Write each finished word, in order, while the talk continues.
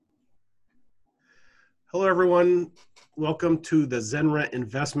Hello, everyone. Welcome to the ZenRent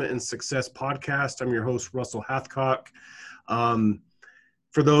Investment and Success Podcast. I'm your host, Russell Hathcock.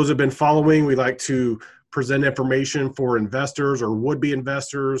 For those who have been following, we like to present information for investors or would-be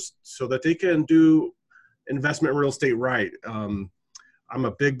investors so that they can do investment in real estate right. I'm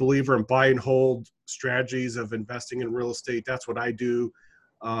a big believer in buy and hold strategies of investing in real estate. That's what I do.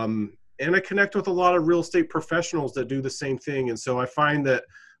 And I connect with a lot of real estate professionals that do the same thing. And so I find that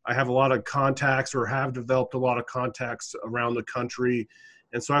I have a lot of contacts or have developed a lot of contacts around the country.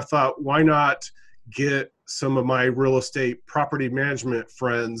 And so I thought, why not get some of my real estate property management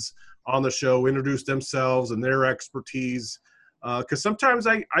friends on the show, introduce themselves and their expertise. Because sometimes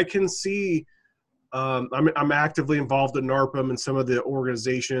I can see, I'm actively involved in NARPM and some of the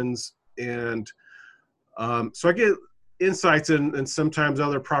organizations. And so I get insights and sometimes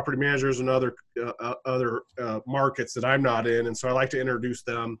other property managers and other markets that I'm not in. And so I like to introduce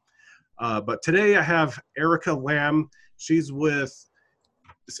them. But today I have Erika Lamb. She's with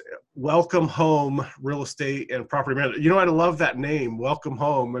Welcome Home Real Estate and Property Management. You know, I love that name, Welcome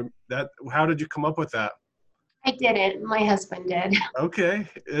Home. How did you come up with that? I didn't. My husband did. Okay.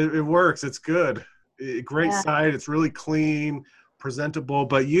 It works. It's good. Great Yeah. site. It's really clean, presentable.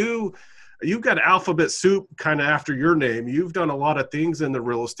 But you've got alphabet soup kind of after your name. You've done a lot of things in the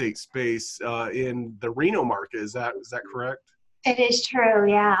real estate space in the Reno market. Is that correct? It is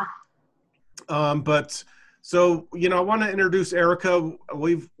true. Yeah. But so, I want to introduce Erika.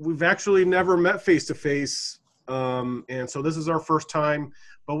 We've actually never met face to face. And so this is our first time,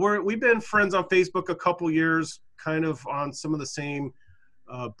 but we've been friends on Facebook a couple years, kind of on some of the same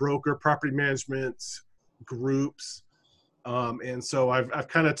broker property management groups. And so I've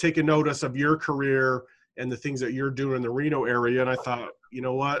kind of taken notice of your career and the things that you're doing in the Reno area. And I thought, you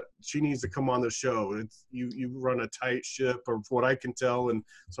know what, she needs to come on the show. You run a tight ship of what I can tell. And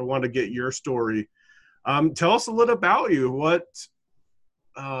so I wanted to get your story. Tell us a little about you.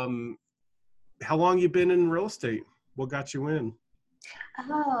 How long you been in real estate? What got you in?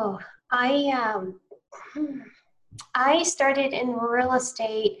 Oh, I started in real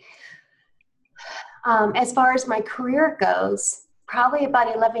estate. As far as my career goes, probably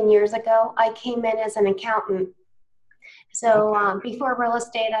about 11 years ago, I came in as an accountant. So before real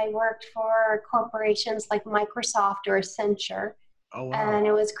estate, I worked for corporations like Microsoft or Accenture. Oh, wow. And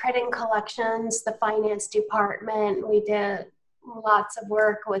it was credit and collections, the finance department. We did lots of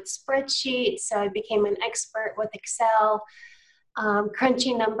work with spreadsheets. So I became an expert with Excel.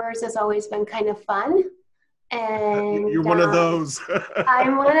 Crunching numbers has always been kind of fun. And you're one of those.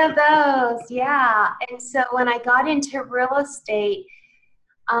 I'm one of those, yeah. And so when I got into real estate,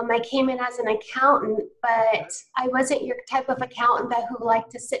 I came in as an accountant, but I wasn't your type of accountant who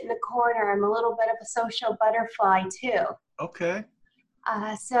liked to sit in the corner. I'm a little bit of a social butterfly too. Okay.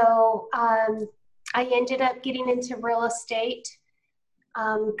 So I ended up getting into real estate,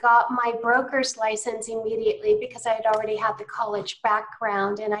 got my broker's license immediately because I had already had the college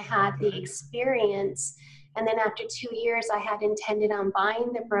background and I had the experience. And then after 2 years, I had intended on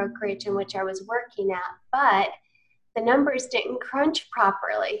buying the brokerage in which I was working at, but the numbers didn't crunch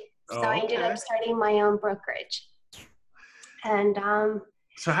properly. So I ended up starting my own brokerage. And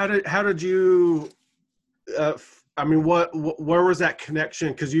so how did you? Where was that connection?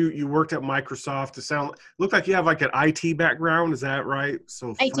 Because you worked at Microsoft. Looked like you have like an IT background. Is that right?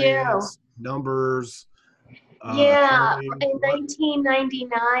 So I finance, numbers. Yeah, in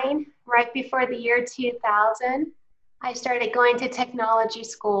 1999, right before the year 2000, I started going to technology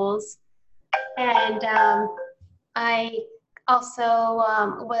schools, and I also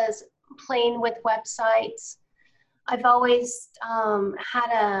was playing with websites. I've always I've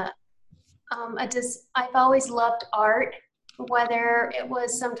always loved art, whether it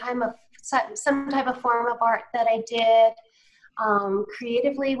was some type of form of art that I did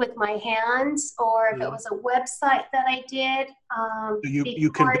creatively with my hands, or if it was a website that I did.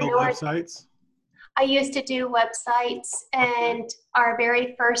 You can build websites? I used to do websites, and our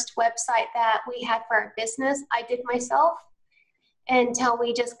very first website that we had for our business, I did myself until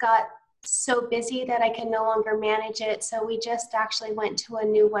we just got so busy that I could no longer manage it. So we just actually went to a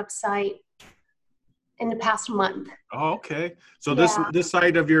new website in the past month. Oh, okay. So this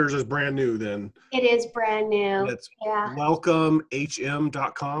site of yours is brand new then? It is brand new. It's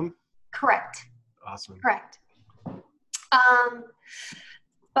welcomehm.com? Correct. Awesome. Correct.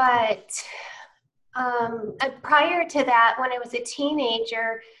 But prior to that, when I was a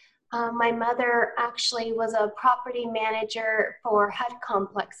teenager, my mother actually was a property manager for HUD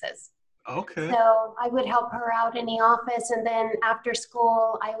complexes. Okay. So I would help her out in the office, and then after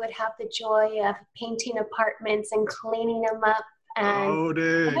school, I would have the joy of painting apartments and cleaning them up And Oh, I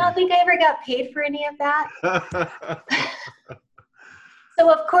dang. don't think I ever got paid for any of that. So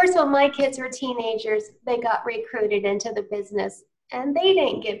of course, when my kids were teenagers, they got recruited into the business and they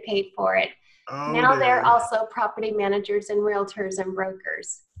didn't get paid for it. Oh, Now they're dang. also property managers and realtors and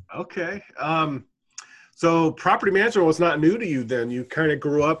brokers. Okay. So property management was not new to you then. You kind of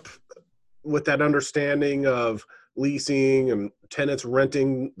grew up with that understanding of leasing and tenants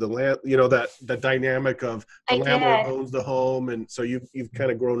renting the land, that the dynamic of the I landlord did. owns the home. And so you've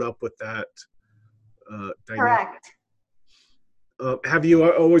kind of grown up with that dynamic. Correct. Have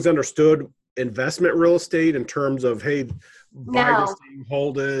you always understood investment real estate in terms of, hey, buy this No, thing,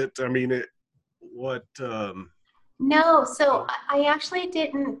 hold it? I mean, no. So I actually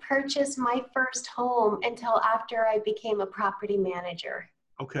didn't purchase my first home until after I became a property manager.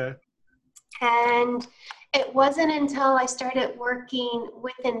 okay. And it wasn't until I started working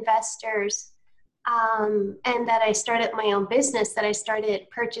with investors and that I started my own business that I started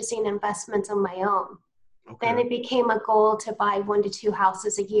purchasing investments on my own. Then Okay. it became a goal to buy 1 to 2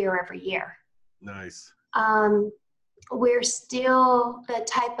 houses a year every year. Nice. Um, we're still the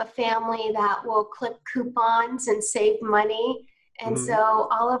type of family that will clip coupons and save money. And Hmm. so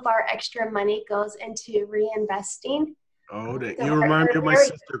all of our extra money goes into reinvesting. Oh, So you remind me we're of my very,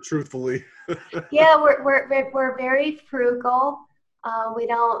 sister, truthfully. yeah, we're very frugal. We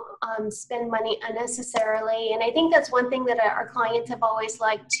don't spend money unnecessarily. And I think that's one thing that our clients have always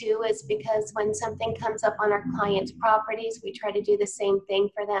liked too, is because when something comes up on our clients' properties, we try to do the same thing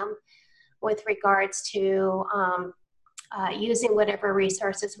for them with regards to using whatever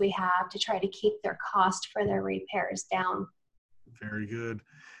resources we have to try to keep their cost for their repairs down. Very good.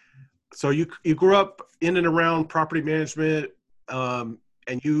 So you grew up in and around property management, and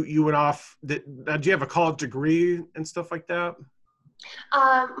you went off. Did you have a college degree and stuff like that?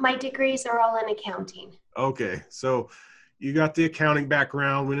 My degrees are all in accounting. Okay, so you got the accounting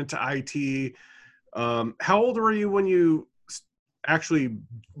background, went into IT. How old were you when you actually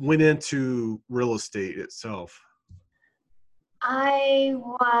went into real estate itself? I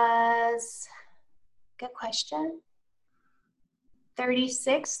was, good question,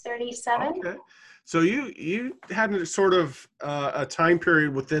 36, 37. Okay, so you had a sort of a time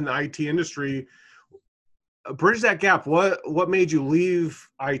period within the IT industry. Bridge that gap. What made you leave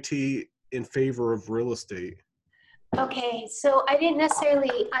IT in favor of real estate? Okay, so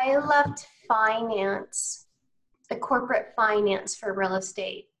I left finance, the corporate finance for real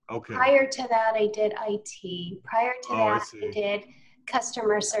estate. Okay. Prior to that, I did IT. Prior to Oh, I that, I see. did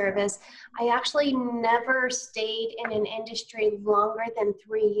customer service. I actually never stayed in an industry longer than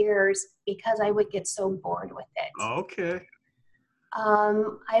 3 years because I would get so bored with it. Okay.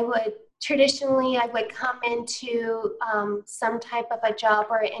 I would come into some type of a job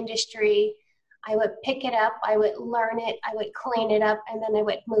or industry. I would pick it up, I would learn it, I would clean it up, and then I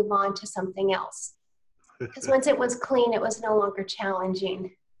would move on to something else. Because once it was clean, it was no longer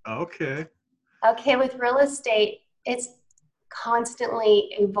challenging. Okay. Okay, with real estate, it's constantly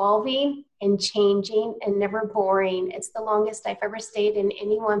evolving and changing and never boring. It's the longest I've ever stayed in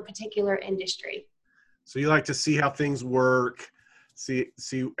any one particular industry. So you like to see how things work, see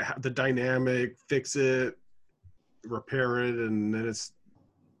the dynamic, fix it, repair it, and then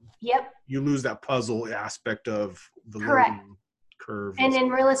Yep, you lose that puzzle aspect of the correct. learning curve. And in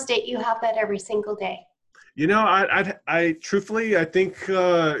real estate, you have that every single day. I truthfully, I think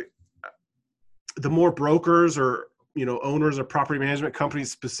the more brokers or owners of property management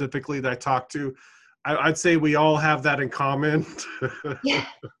companies specifically that I talk to, I'd say we all have that in common. Yeah,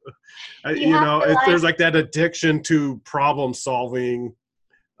 you have to if like, there's like that addiction to problem solving,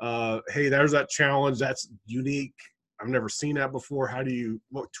 hey, there's that challenge that's unique. I've never seen that before.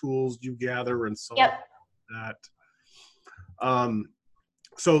 What tools do you gather and solve yep. that?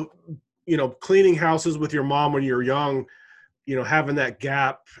 So, cleaning houses with your mom when you're young, having that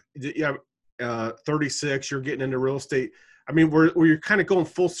gap, yeah, 36, you're getting into real estate. I mean, were you kind of going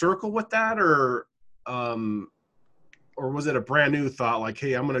full circle with that, or was it a brand new thought like,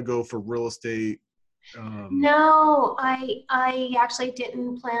 hey, I'm going to go for real estate? No, I actually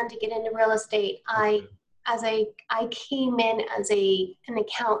didn't plan to get into real estate. Okay. I came in as an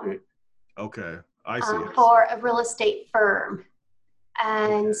accountant Okay. I see. for a real estate firm.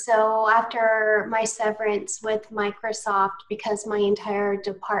 Okay. And so after my severance with Microsoft, because my entire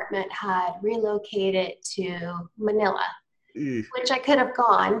department had relocated to Manila, Eh, which I could have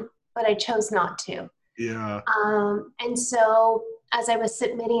gone, but I chose not to. yeah. And so as I was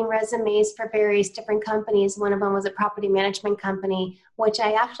submitting resumes for various different companies, one of them was a property management company, which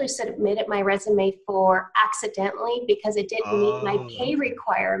I actually submitted my resume for accidentally because it didn't meet my Oh, pay okay.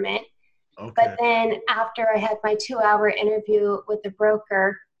 requirement. But Okay. then after I had my 2-hour interview with the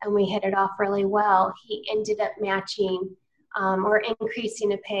broker and we hit it off really well, he ended up matching or increasing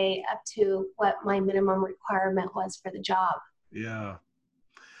the pay up to what my minimum requirement was for the job. Yeah.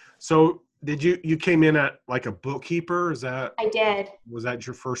 So did you came in at like a bookkeeper? I did. Was that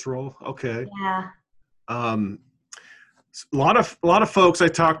your first role? Okay. Yeah. Um, a lot of folks I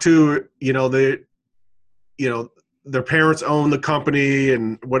talk to, you know, their parents own the company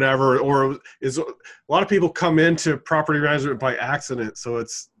and whatever, or is a lot of people come into property management by accident. So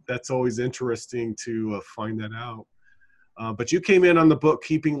that's always interesting to find that out. But you came in on the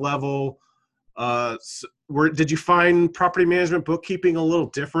bookkeeping level. Did you find property management bookkeeping a little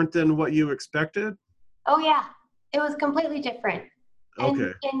different than what you expected? Oh, yeah. It was completely different.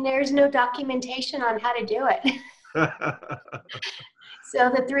 Okay. And there's no documentation on how to do it. So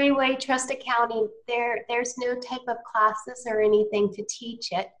the three-way trust accounting, there's no type of classes or anything to teach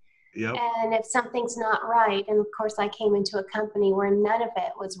it. Yep. And if something's not right, and of course I came into a company where none of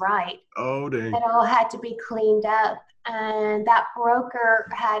it was right, Oh, dang. it all had to be cleaned up. And that broker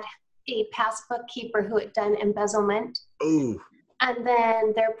had a past bookkeeper who had done embezzlement. Oh, And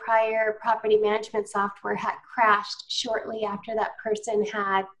then their prior property management software had crashed shortly after that person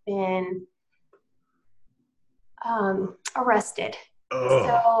had been arrested. oh,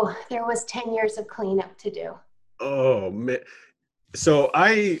 So there was 10 years of cleanup to do. oh, man. So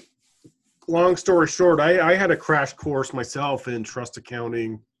long story short, I had a crash course myself in trust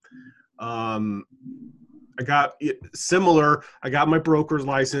accounting. Um, I got similar. I got my broker's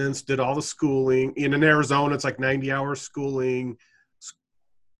license, did all the schooling. In Arizona, it's like 90 hours schooling,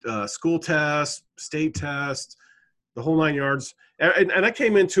 school test, state test, the whole 9 yards. And I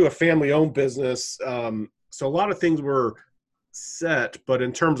came into a family-owned business, so a lot of things were set. But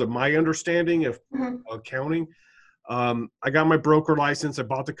in terms of my understanding of Mhm. accounting, I got my broker license. I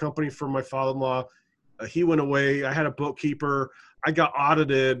bought the company for my father-in-law. He went away. I had a bookkeeper. I got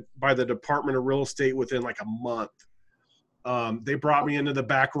audited by the Department of Real Estate within like a month. They brought me into the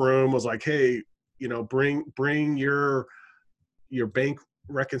back room, was like, hey, bring your bank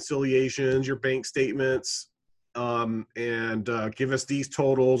reconciliations, your bank statements, and give us these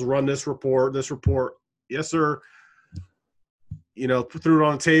totals, run this report. Yes, sir. Threw it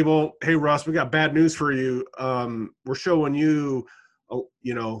on the table. Hey, Russ, we got bad news for you. We're showing you,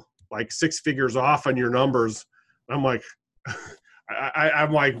 like 6 figures off on your numbers. I'm like,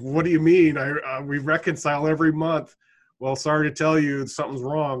 I'm like, what do you mean? We reconcile every month. Well, sorry to tell you, something's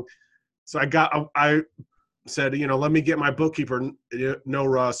wrong. So I said, let me get my bookkeeper. No,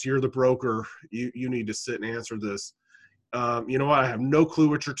 Russ, you're the broker. You need to sit and answer this. You know what? I have no clue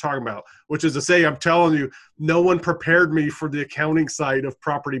what you're talking about, which is to say, I'm telling you, no one prepared me for the accounting side of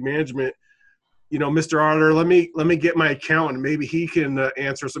property management. Mr. Auditor, let me get my accountant. Maybe he can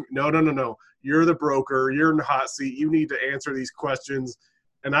answer some. No. You're the broker. You're in the hot seat. You need to answer these questions.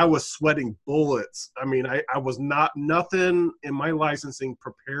 And I was sweating bullets. I mean, I was nothing in my licensing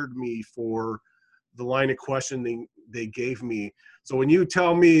prepared me for the line of questioning they gave me. So when you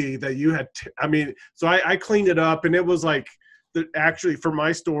tell me that you had, so I cleaned it up, and it was like, actually for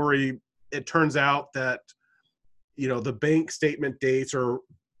my story, it turns out that, the bank statement dates are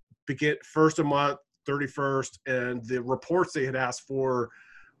begin first of month, 31st, and the reports they had asked for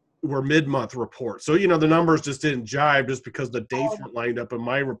were mid-month reports. So, the numbers just didn't jive just because the dates weren't lined up in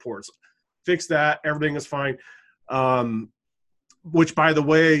my reports. Fix that. Everything is fine. Which, by the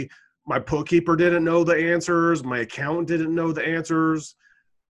way, my bookkeeper didn't know the answers. My accountant didn't know the answers.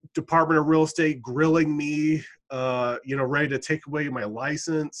 Department of Real Estate grilling me, ready to take away my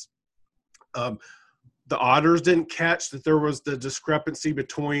license. The auditors didn't catch that there was the discrepancy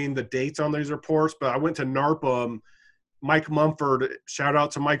between the dates on these reports, but I went to NARPM. Mike Mumford, shout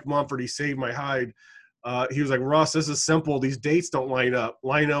out to Mike Mumford. He saved my hide. He was like, Russ, this is simple. These dates don't line up.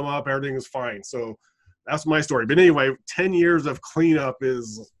 Line them up. Everything is fine. So that's my story. But anyway, 10 years of cleanup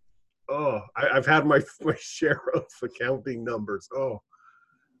is, I've had my share of accounting numbers.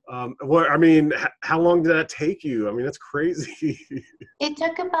 How long did that take you? I mean, that's crazy. It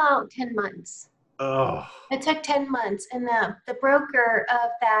took about 10 months. Oh, It took 10 months, and the broker of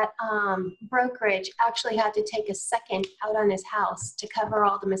that brokerage actually had to take a second out on his house to cover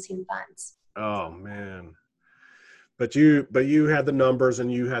all the missing funds. oh man. But you had the numbers,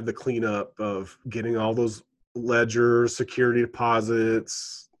 and you had the cleanup of getting all those ledgers, security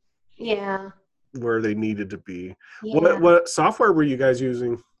deposits, Yeah, where they needed to be. yeah. What software were you guys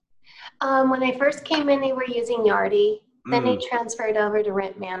using? When I first came in, they were using Yardi. Then they Mm, transferred over to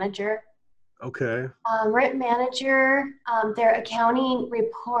Rent Manager. okay. Rent Manager, their accounting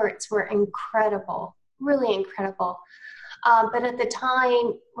reports were incredible, really incredible. But at the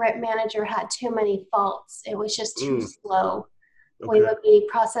time, rent manager had too many faults. It was just too slow. We Okay. would be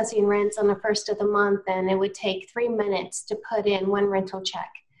processing rents on the first of the month, and it would take 3 minutes to put in one rental check.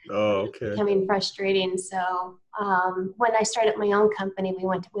 Oh, It was okay. becoming frustrating. So when I started my own company, we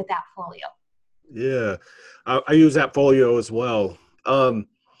went with Appfolio. Yeah. I use Appfolio as well.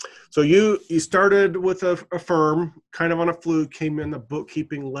 So you started with a firm kind of on a fluke, came in the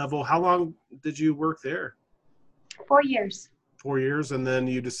bookkeeping level. How long did you work there? 4 years. 4 years. And then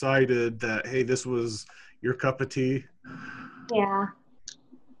you decided that, hey, this was your cup of tea. Yeah.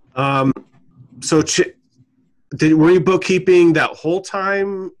 So were you bookkeeping that whole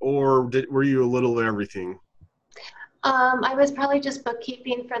time, or were you a little of everything? I was probably just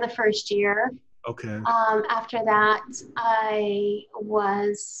bookkeeping for the first year. Okay. After that,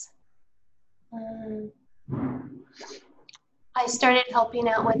 um, I started helping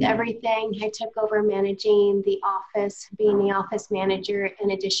out with everything. I took over managing the office, being the office manager,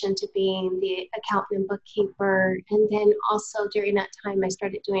 in addition to being the accountant and bookkeeper. And then also during that time, I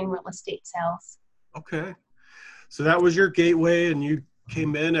started doing real estate sales. Okay. So that was your gateway, and you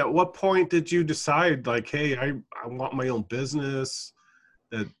came in. At what point did you decide, like, hey, I want my own business,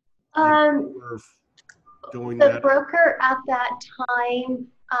 that you Um, were going the that? broker at that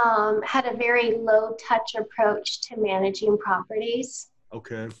time had a very low touch approach to managing properties.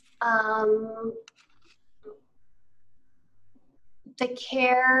 Okay. Um, the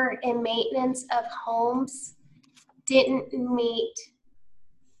care and maintenance of homes didn't meet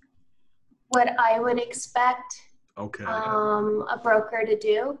what I would expect Okay. a broker to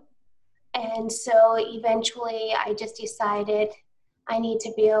do. And so eventually I just decided I need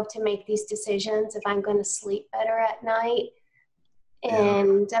to be able to make these decisions if I'm going to sleep better at night. Yeah.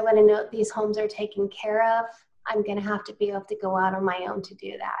 And I want to know these homes are taken care of. I'm going to have to be able to go out on my own to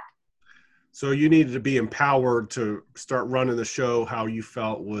do that. So you needed to be empowered to start running the show how you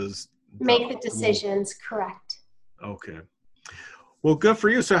felt was the Make the optimal. decisions correct. Okay. Well, good for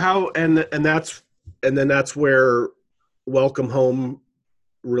you. So that's where Welcome Home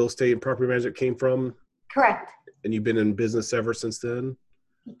Real Estate and Property Management came from, Correct. and you've been in business ever since then?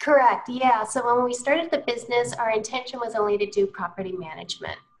 Correct. Yeah. So when we started the business, our intention was only to do property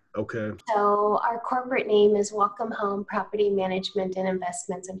management. Okay. So our corporate name is Welcome Home Property Management and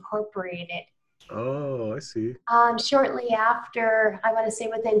Investments Incorporated. Oh, I see. Shortly after, I want to say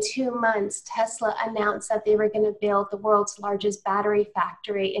within 2 months, Tesla announced that they were going to build the world's largest battery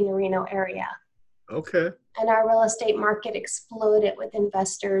factory in the Reno area. Okay. And our real estate market exploded with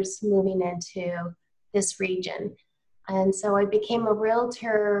investors moving into this region. And so I became a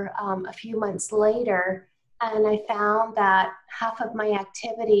realtor a few months later, and I found that half of my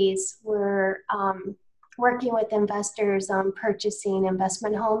activities were working with investors on purchasing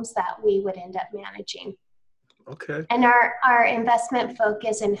investment homes that we would end up managing. Okay. And our investment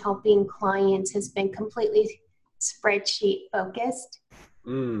focus in helping clients has been completely spreadsheet focused.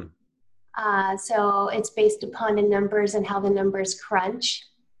 So it's based upon the numbers and how the numbers crunch.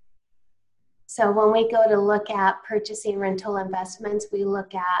 So when we go to look at purchasing rental investments, we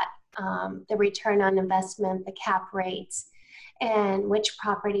look at the return on investment, the cap rates, and which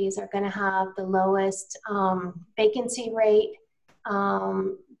properties are going to have the lowest vacancy rate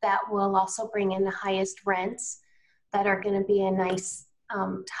that will also bring in the highest rents, that are going to be a nice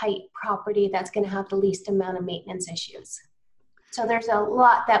tight property that's going to have the least amount of maintenance issues. So there's a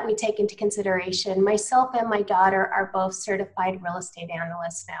lot that we take into consideration. Myself and my daughter are both certified real estate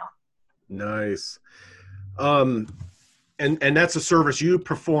analysts now. Nice. And that's a service you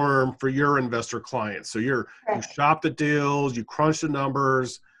perform for your investor clients. So you shop the deals, you crunch the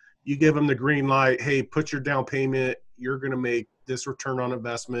numbers, you give them the green light. Hey, put your down payment. You're going to make this return on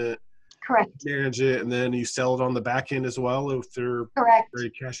investment. Correct. Manage it, and then you sell it on the back end as well if they're ready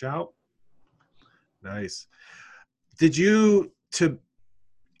to cash out. Nice. Did you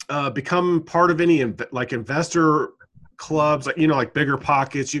become part of any like investor clubs, like Bigger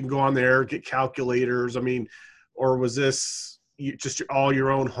Pockets? You can go on there, get calculators. I mean, or was this just all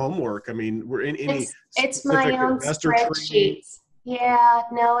your own homework? I mean, were in any it's my own spreadsheets. Yeah,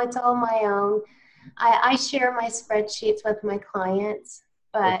 no, it's all my own. I share my spreadsheets with my clients,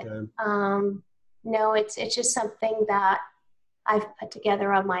 but no, it's just something that I've put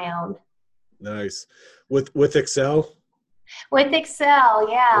together on my own. Nice. With Excel? With Excel,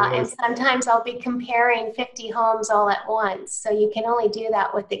 yeah. Nice. And sometimes I'll be comparing 50 homes all at once. So you can only do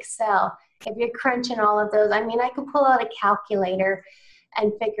that with Excel. If you're crunching all of those, I mean, I could pull out a calculator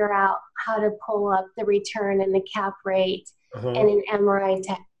and figure out how to pull up the return and the cap rate and an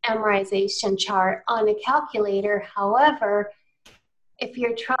amortization chart on a calculator. However, if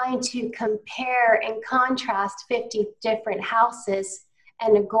you're trying to compare and contrast 50 different houses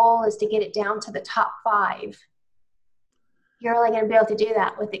and the goal is to get it down to the top 5, you're only going to be able to do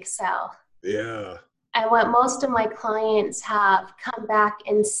that with Excel. Yeah. And what most of my clients have come back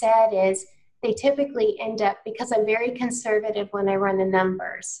and said is they typically end up, because I'm very conservative when I run the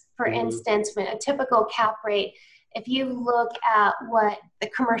numbers. For instance, when a typical cap rate, if you look at what the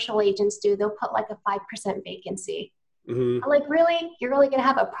commercial agents do, they'll put like a 5% vacancy. I'm like, really? You're really going to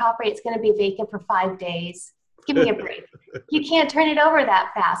have a property that's going to be vacant for 5 days? Give me a break. You can't turn it over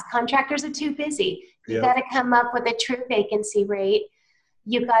that fast. Contractors are too busy. You got to come up with a true vacancy rate.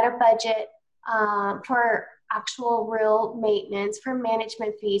 You got to budget for actual real maintenance, for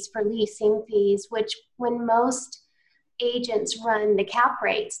management fees, for leasing fees, which when most agents run the cap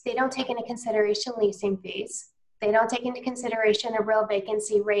rates, they don't take into consideration leasing fees. They don't take into consideration a real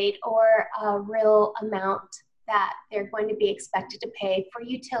vacancy rate or a real amount that they're going to be expected to pay for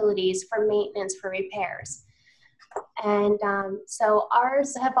utilities, for maintenance, for repairs. And so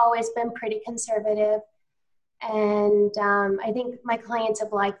ours have always been pretty conservative. And I think my clients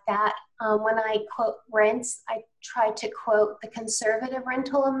have liked that. When I quote rents, I try to quote the conservative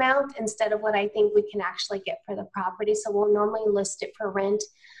rental amount instead of what I think we can actually get for the property. So we'll normally list it for rent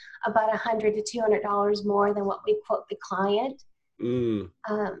about $100 to $200 more than what we quote the client.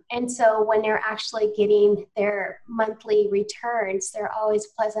 And so when they're actually getting their monthly returns, they're always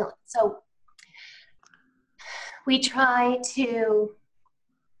pleasant. So we try to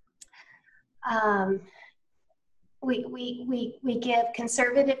we give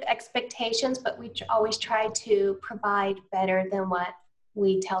conservative expectations, but we always try to provide better than what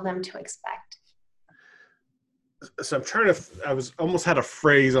we tell them to expect. So I'm trying to, I was almost had a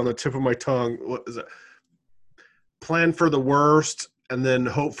phrase on the tip of my tongue. What is it? Plan for the worst and then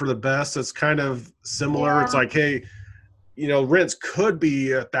hope for the best. It's kind of similar. Yeah. It's like, hey, you know, rents could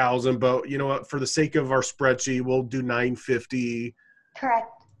be 1,000, but you know what, for the sake of our spreadsheet, we'll do 950.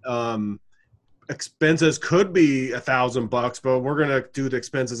 Correct. Expenses could be $1,000, but we're going to do the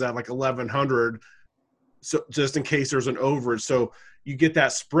expenses at like 1,100. So just in case there's an overage. So you get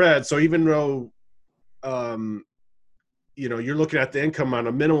that spread. So even though, you know, you're looking at the income on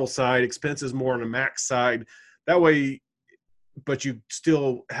a minimal side, expenses more on a max side, that way, but you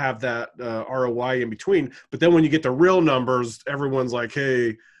still have that ROI in between. But then when you get the real numbers, everyone's like,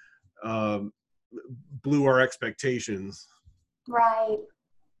 hey, blew our expectations. Right.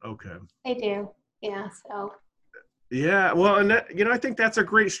 Okay. They do. Yeah. So. Yeah. Well, and that, you know, I think that's a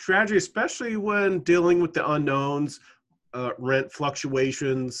great strategy, especially when dealing with the unknowns, rent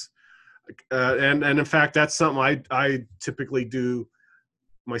fluctuations. And in fact, that's something I typically do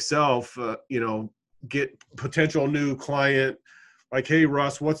myself, you know, get potential new client like, hey,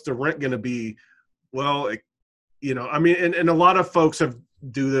 Russ, what's the rent going to be? Well, you know, I mean, and a lot of folks have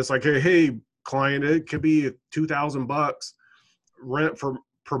do this like, hey, client, it could be $2,000 rent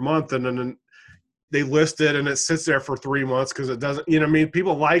per month. And then they list it and it sits there for 3 months because it doesn't, you know, I mean,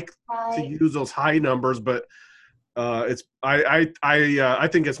 people like to use those high numbers, but it's, I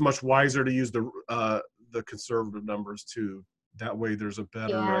think it's much wiser to use the conservative numbers too. That way there's a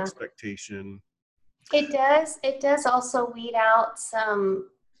better expectation. It does also weed out some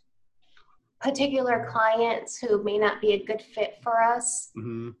particular clients who may not be a good fit for us.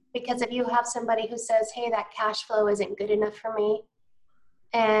 Because if you have somebody who says, hey, that cash flow isn't good enough for me,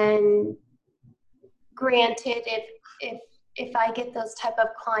 and granted, if I get those type of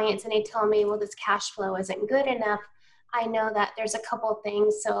clients and they tell me, well, this cash flow isn't good enough, I know that there's a couple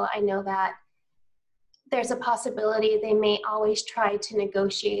things. So I know that there's a possibility they may always try to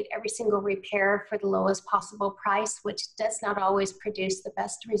negotiate every single repair for the lowest possible price, which does not always produce the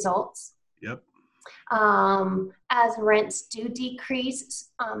best results. Yep. As rents do decrease,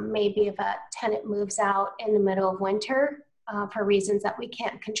 maybe if a tenant moves out in the middle of winter for reasons that we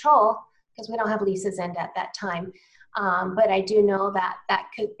can't control because we don't have leases in at that time. But I do know that that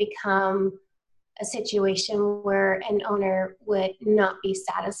could become a situation where an owner would not be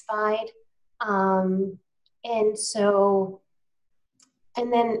satisfied. And so,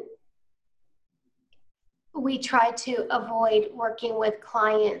 and then we try to avoid working with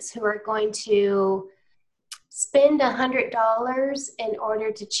clients who are going to spend $100 in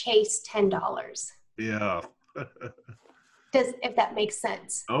order to chase $10. Yeah. If that makes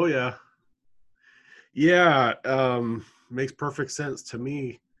sense. Oh yeah. Yeah. Makes perfect sense to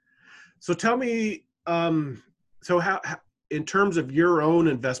me. So tell me, so how in terms of your own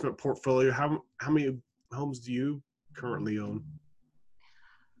investment portfolio, how many homes do you currently own?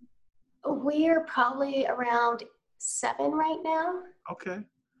 We're probably around 7 right now. Okay.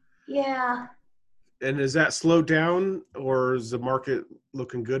 Yeah. And is that slowed down, or is the market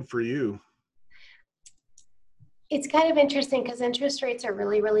looking good for you? It's kind of interesting because interest rates are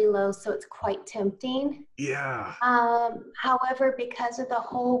really, really low, so it's quite tempting. Yeah. However, because of the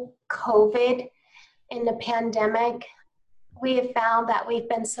whole COVID and the pandemic, we have found that we've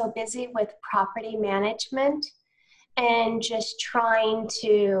been so busy with property management and just trying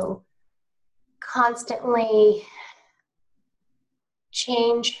to constantly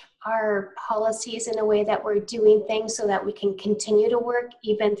change our policies in a way that we're doing things so that we can continue to work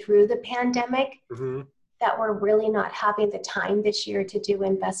even through the pandemic, Mm-hmm. that we're really not having the time this year to do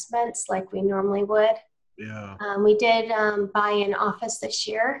investments like we normally would. Yeah. We did buy an office this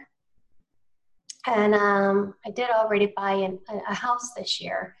year, and I did already buy a house this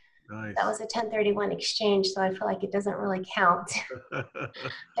year. That Nice. was a 1031 exchange, so I feel like it doesn't really count.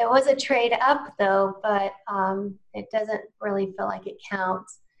 It was a trade up though, but it doesn't really feel like it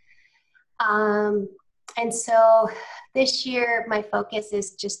counts. And so this year, my focus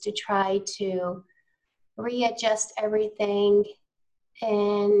is just to try to readjust everything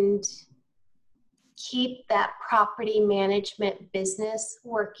and keep that property management business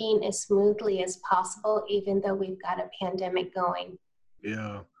working as smoothly as possible, even though we've got a pandemic going.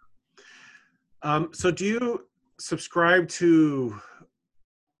 Yeah. So do you subscribe to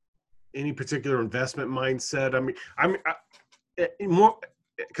any particular investment mindset? More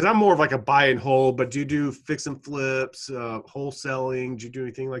because I'm more of like a buy and hold, but do you do fix and flips, wholesaling? Do you do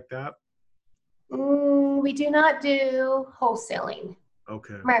anything like that? We do not do wholesaling.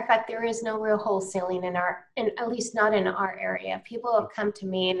 Okay. Matter of fact, there is no real wholesaling at least not in our area. People have come to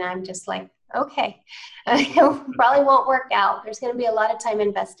me and I'm just like, okay, it probably won't work out. There's going to be a lot of time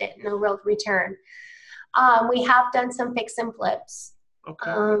invested, no real return. We have done some fix and flips.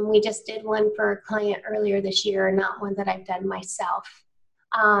 Okay. We just did one for a client earlier this year, not one that I've done myself.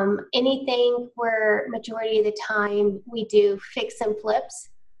 Anything where majority of the time we do fix and flips,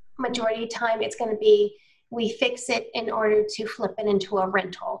 majority of the time it's going to be we fix it in order to flip it into a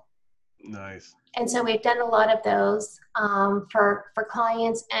rental. Nice. And so we've done a lot of those for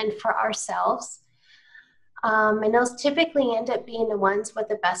clients and for ourselves. And those typically end up being the ones with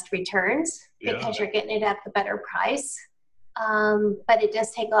the best returns because you're getting it at the better price. But it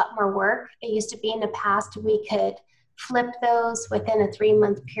does take a lot more work. It used to be in the past we could flip those within a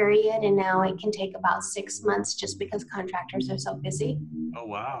 3-month period, and now it can take about 6 months just because contractors are so busy. Oh,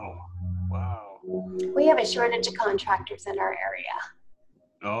 wow. Wow. We have a shortage of contractors in our area.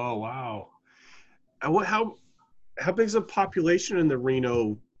 Oh, wow. And how big is the population in the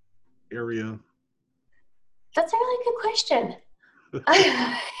Reno area? That's a really good question.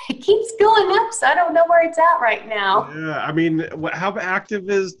 It keeps going up, so I don't know where it's at right now. Yeah, I mean, how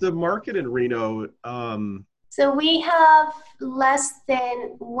active is the market in Reno? So we have less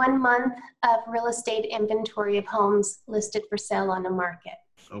than 1 month of real estate inventory of homes listed for sale on the market.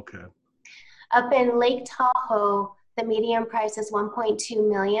 Okay. Up in Lake Tahoe, the median price is 1.2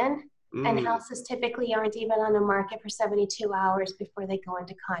 million, and houses typically aren't even on the market for 72 hours before they go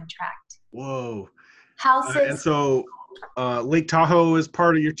into contract. Whoa. Houses. And so Lake Tahoe is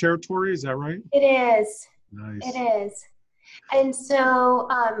part of your territory, is that right? It is. Nice. It is. And so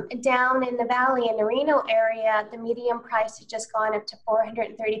down in the valley in the Reno area, the median price has just gone up to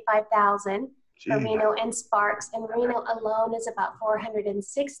 $435,000 for Reno and Sparks, and Reno alone is about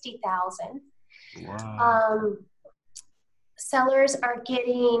 $460,000. Wow. Sellers are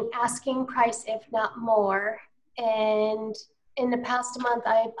getting asking price, if not more. And in the past month,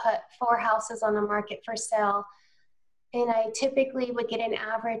 I put 4 houses on the market for sale, and I typically would get an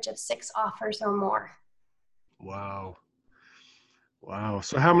average of 6 offers or more. Wow. Wow.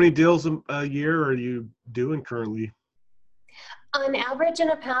 So how many deals a year are you doing currently? On average in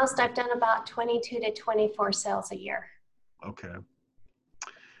the past, I've done about 22 to 24 sales a year. Okay.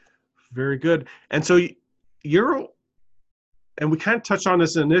 Very good. And so and we kind of touched on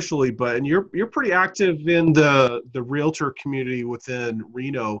this initially, but you're pretty active in the realtor community within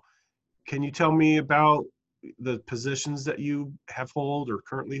Reno. Can you tell me about the positions that you have hold or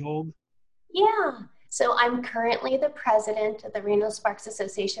currently hold? Yeah. So I'm currently the president of the Reno Sparks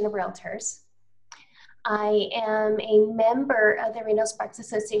Association of Realtors. I am a member of the Reno Sparks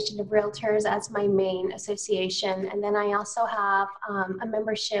Association of Realtors as my main association. And then I also have a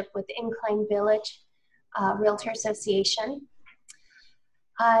membership with the Incline Village Realtor Association.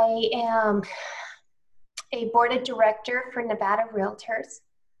 I am a board of director for Nevada Realtors.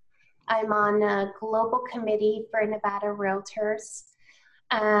 I'm on a global committee for Nevada Realtors.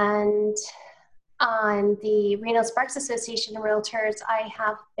 And on the Reno Sparks Association of Realtors, I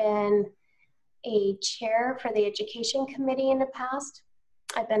have been a chair for the education committee in the past.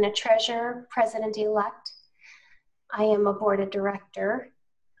 I've been a treasurer, president-elect. I am a board of director,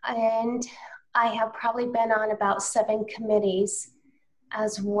 and I have probably been on about 7 committees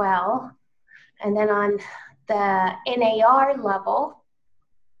as well. And then on the NAR level,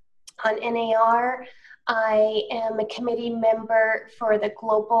 on NAR, I am a committee member for the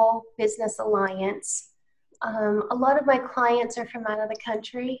Global Business Alliance. A lot of my clients are from out of the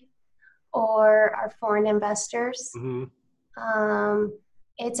country or are foreign investors.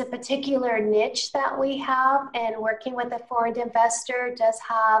 It's a particular niche that we have, and working with a foreign investor does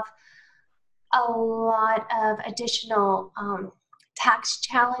have a lot of additional tax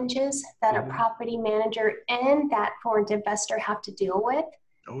challenges that a property manager and that foreign investor have to deal with.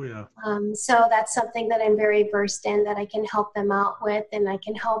 Oh, yeah. So that's something that I'm very versed in, that I can help them out with, and I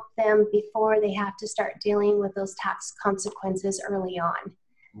can help them before they have to start dealing with those tax consequences early on.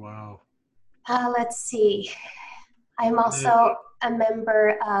 Wow. Let's see. I'm also a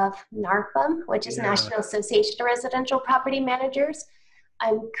member of NARPM, which is National Association of Residential Property Managers.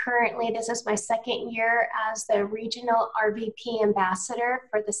 I'm currently, this is my 2nd year as the regional RVP ambassador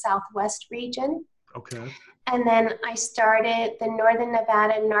for the Southwest region. Okay. And then I started the Northern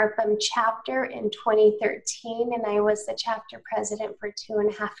Nevada NARPM chapter in 2013, and I was the chapter president for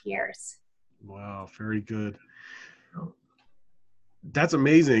 2.5 years. Wow, very good. That's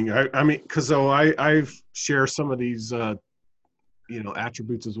amazing. I mean, because I've shared some of these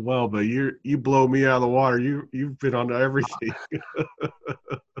attributes as well, but you blow me out of the water. You've been on everything.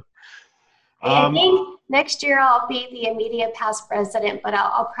 I think next year I'll be the immediate past president, but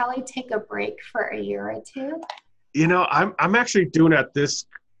I'll probably take a break for a year or 2. I'm actually doing that this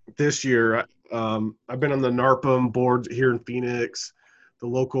year. I've been on the NARPM board here in Phoenix, the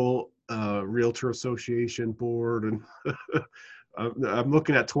local Realtor Association board, and I'm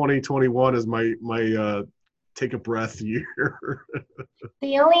looking at 2021 as my take a breath year.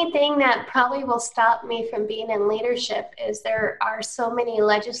 The only thing that probably will stop me from being in leadership is there are so many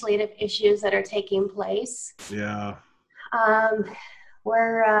legislative issues that are taking place. Yeah.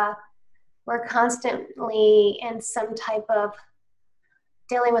 We're constantly in some type of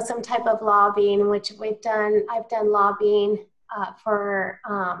dealing with some type of lobbying, which I've done lobbying for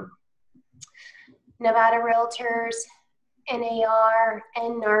Nevada Realtors, NAR,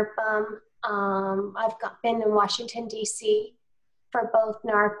 and NARPM. I've been in Washington, D.C. for both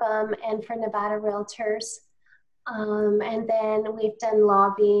NARPM and for Nevada Realtors. And then we've done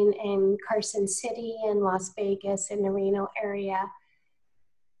lobbying in Carson City and Las Vegas in the Reno area.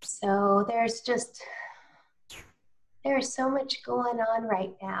 So there's so much going on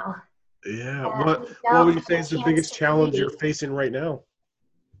right now. Yeah. What would you say is the biggest challenge you're facing right now?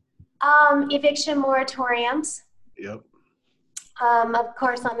 Eviction moratoriums. Yep. Of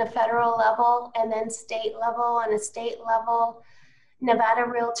course, on the federal level, and then state level. On a state level, Nevada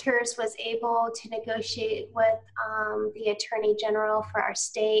Realtors was able to negotiate with the Attorney General for our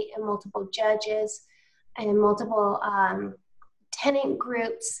state and multiple judges and multiple tenant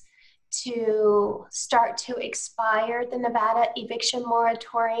groups to start to expire the Nevada eviction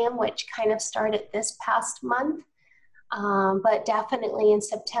moratorium, which kind of started this past month. But definitely in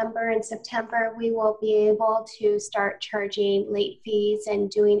September, we will be able to start charging late fees and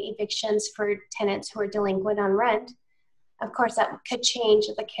doing evictions for tenants who are delinquent on rent. Of course, that could change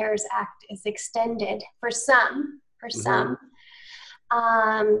if the CARES Act is extended for some.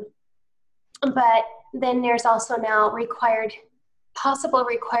 But then there's also now possible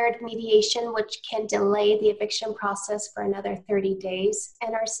required mediation, which can delay the eviction process for another 30 days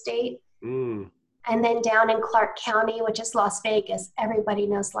in our state. And then down in Clark County, which is Las Vegas, everybody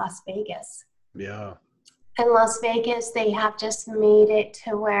knows Las Vegas. Yeah. In Las Vegas, they have just made it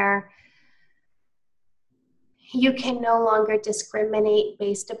to where you can no longer discriminate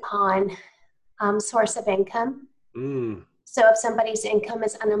based upon source of income. So if somebody's income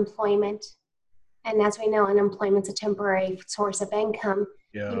is unemployment, and as we know, unemployment's a temporary source of income,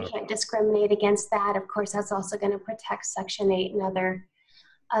 you can't discriminate against that. Of course, that's also going to protect Section 8 and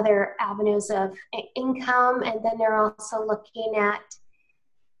other avenues of income. And then they're also looking at,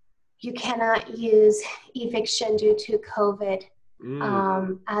 you cannot use eviction due to COVID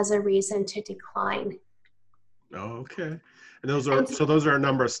as a reason to decline. Oh, okay. And those are a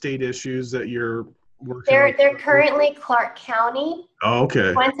number of state issues that you're working on? They're currently Clark County. Oh,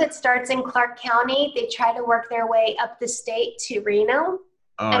 okay. Once it starts in Clark County, they try to work their way up the state to Reno.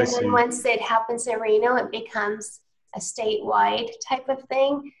 And then once it happens in Reno, it becomes a statewide type of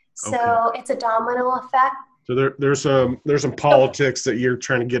thing. So it's a domino effect. So there's some politics that you're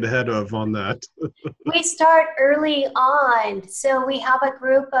trying to get ahead of on that. We start early on. So we have a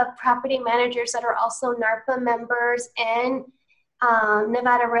group of property managers that are also NARPA members and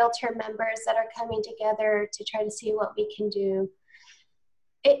Nevada Realtor members that are coming together to try to see what we can do.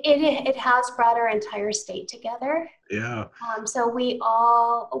 It has brought our entire state together. Yeah. So we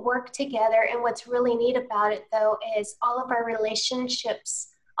all work together. And what's really neat about it, though, is all of our relationships,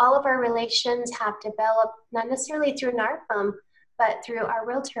 all of our relations have developed, not necessarily through NARPM, but through our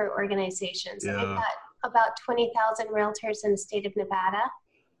realtor organizations. And we've Yeah. got about 20,000 realtors in the state of Nevada.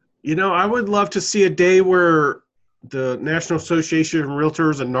 I would love to see a day where the National Association of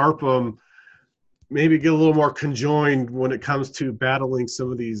Realtors and NARPM maybe get a little more conjoined when it comes to battling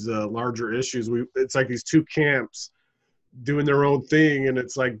some of these larger issues. It's like these two camps doing their own thing, and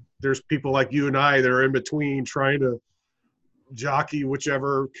it's like there's people like you and I that are in between trying to jockey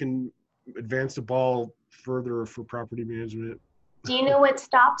whichever can advance the ball further for property management. Do you know what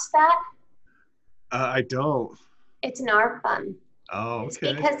stops that? I don't. It's NARPM. Oh, It's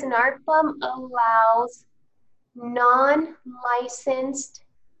okay. because NARPM allows non-licensed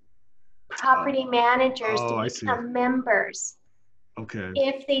property managers to Oh, I see. become members. Okay.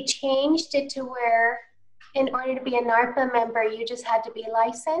 If they changed it to where in order to be a NARPM member, you just had to be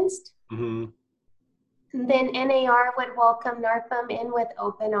licensed, Mm-hmm. then NAR would welcome NARPM in with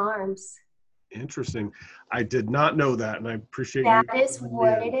open arms. Interesting. I did not know that, and I appreciate That you. is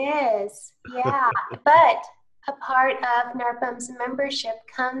what it is. Yeah. But a part of NARPM's membership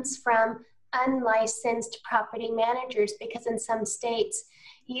comes from unlicensed property managers, because in some states,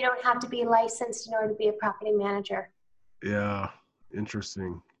 you don't have to be licensed in order to be a property manager. Yeah.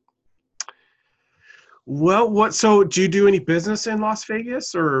 Interesting. Well, so do you do any business in Las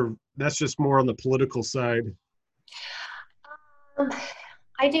Vegas, or that's just more on the political side? Um,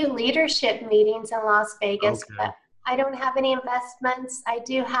 I do leadership meetings in Las Vegas, Okay. but I don't have any investments. I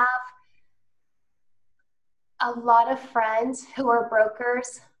do have a lot of friends who are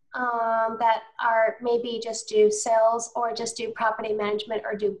brokers, that are maybe just do sales or just do property management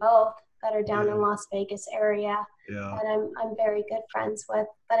or do both, that are down Yeah. in Las Vegas area Yeah. that I'm very good friends with,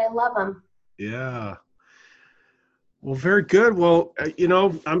 but I love them. Yeah. Well, very good. Well,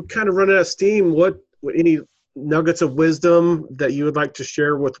 I'm kind of running out of steam. What any nuggets of wisdom that you would like to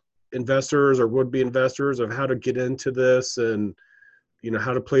share with investors or would-be investors of how to get into this, and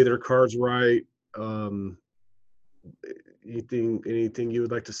how to play their cards right? Um, anything you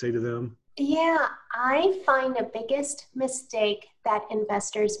would like to say to them? Yeah, I find the biggest mistake that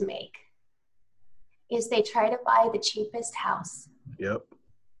investors make is they try to buy the cheapest house. Yep.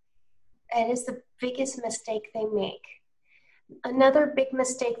 It is the biggest mistake they make. Another big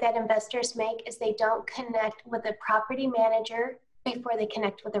mistake that investors make is they don't connect with a property manager before they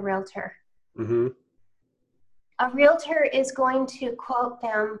connect with a realtor. Mm-hmm. A realtor is going to quote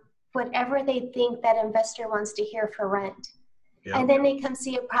them whatever they think that investor wants to hear for rent. Yep. And then they come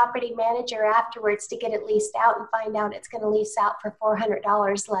see a property manager afterwards to get it leased out and find out it's going to lease out for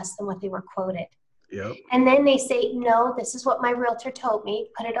 $400 less than what they were quoted. Yep. And then they say, no, this is what my realtor told me,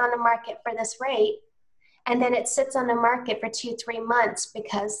 put it on the market for this rate. And then it sits on the market for 2-3 months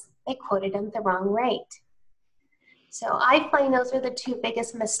because they quoted them the wrong rate. So I find those are the two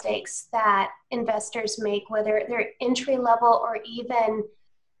biggest mistakes that investors make, whether they're entry level or even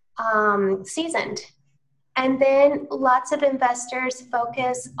seasoned. And then lots of investors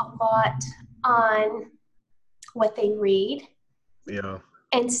focus a lot on what they read. Yeah.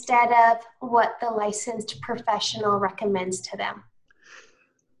 Instead of what the licensed professional recommends to them.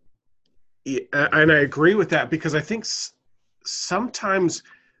 Yeah, and I agree with that, because I think sometimes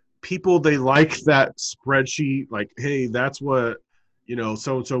people, they like that spreadsheet, like, hey, that's what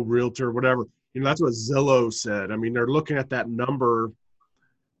so-and-so realtor, whatever, that's what Zillow said. I mean, they're looking at that number,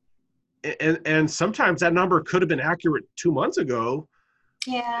 and sometimes that number could have been accurate 2 months ago.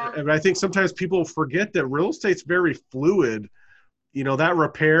 Yeah. And I think sometimes people forget that real estate's very fluid. That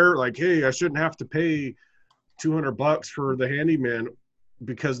repair, like, hey, I shouldn't have to pay $200 for the handyman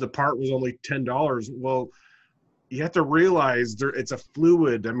because the part was only $10. Well, you have to realize it's a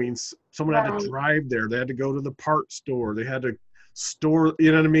fluid. I mean, someone had to drive there. They had to go to the part store. They had to store,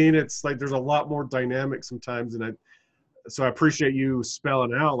 you know what I mean? It's like there's a lot more dynamic sometimes. So I appreciate you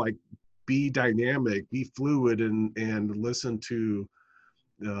spelling out, like, be dynamic, be fluid, and listen to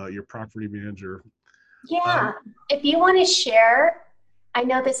your property manager. Yeah. If you want to share, I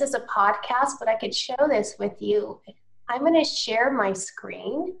know this is a podcast, but I could show this with you. I'm going to share my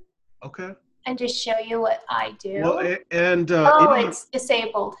screen. Okay. And just show you what I do. Well, and it's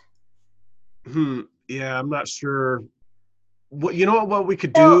disabled. Yeah, I'm not sure. What we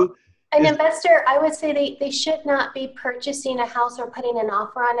could do? An investor, I would say they should not be purchasing a house or putting an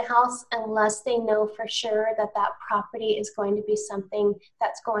offer on a house unless they know for sure that that property is going to be something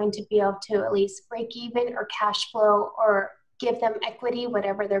that's going to be able to at least break even or cash flow or give them equity,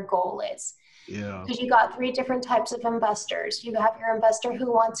 whatever their goal is. Yeah. Because you got three different types of investors. You have your investor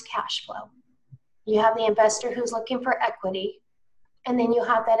who wants cash flow. You have the investor who's looking for equity. And then you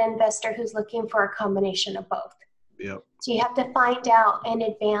have that investor who's looking for a combination of both. Yep. So you have to find out in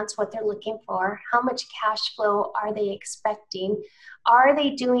advance what they're looking for. How much cash flow are they expecting? Are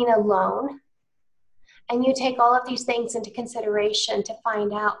they doing a loan? And you take all of these things into consideration to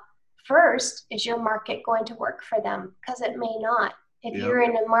find out, first, is your market going to work for them? Because it may not. If Yep. you're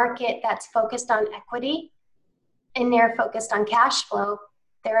in a market that's focused on equity and they're focused on cash flow,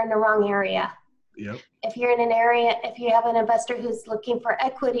 they're in the wrong area. Yep. If you're in an area, if you have an investor who's looking for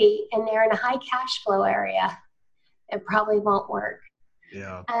equity and they're in a high cash flow area, it probably won't work.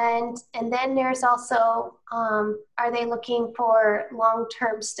 Yeah. And then there's also, are they looking for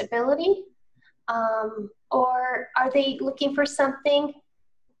long-term stability? Or are they looking for something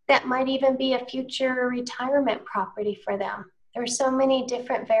that might even be a future retirement property for them? There's so many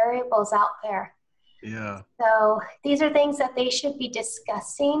different variables out there. Yeah. So these are things that they should be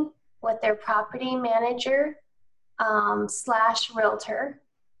discussing with their property manager / realtor.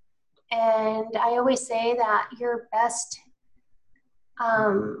 And I always say that your best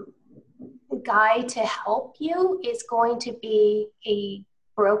guy to help you is going to be a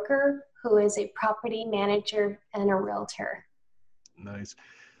broker who is a property manager and a realtor. Nice.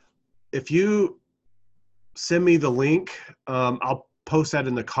 If you send me the link, I'll post that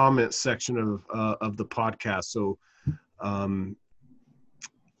in the comments section of the podcast. So,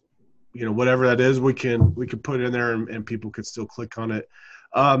 whatever that is, we can put it in there and people could still click on it.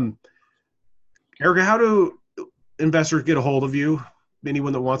 Erika, how do investors get a hold of you?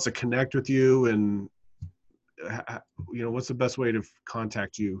 Anyone that wants to connect with you, and what's the best way to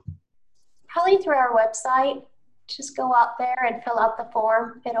contact you? Probably through our website. Just go out there and fill out the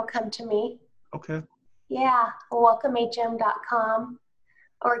form. It'll come to me. Okay. Yeah, welcomehm.com,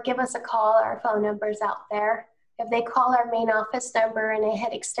 or give us a call. Our phone number's out there. If they call our main office number and they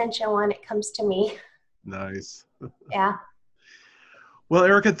hit extension 1, it comes to me. Nice. Yeah. Well,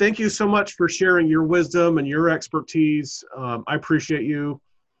 Erika, thank you so much for sharing your wisdom and your expertise. I appreciate you,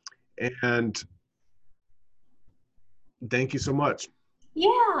 and thank you so much.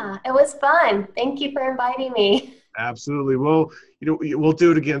 Yeah, it was fun. Thank you for inviting me. Absolutely. Well, we'll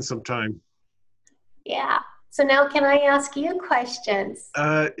do it again sometime. Yeah. So now can I ask you questions?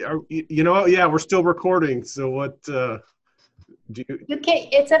 Yeah, we're still recording. So what do you? You can.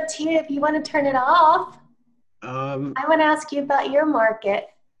 It's up to you if you want to turn it off. I want to ask you about your market.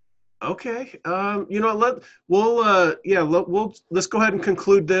 Okay. Let's go ahead and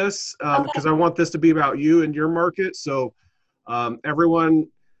conclude this because I want this to be about you and your market. So, everyone,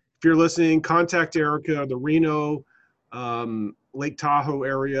 if you're listening, contact Erika, the Reno, Lake Tahoe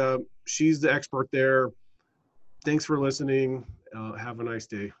area. She's the expert there. Thanks for listening. Have a nice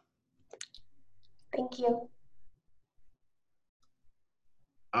day. Thank you.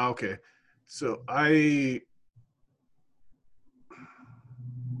 Okay. So I'm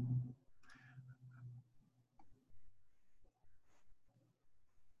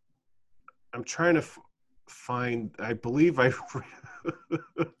trying to find, I believe I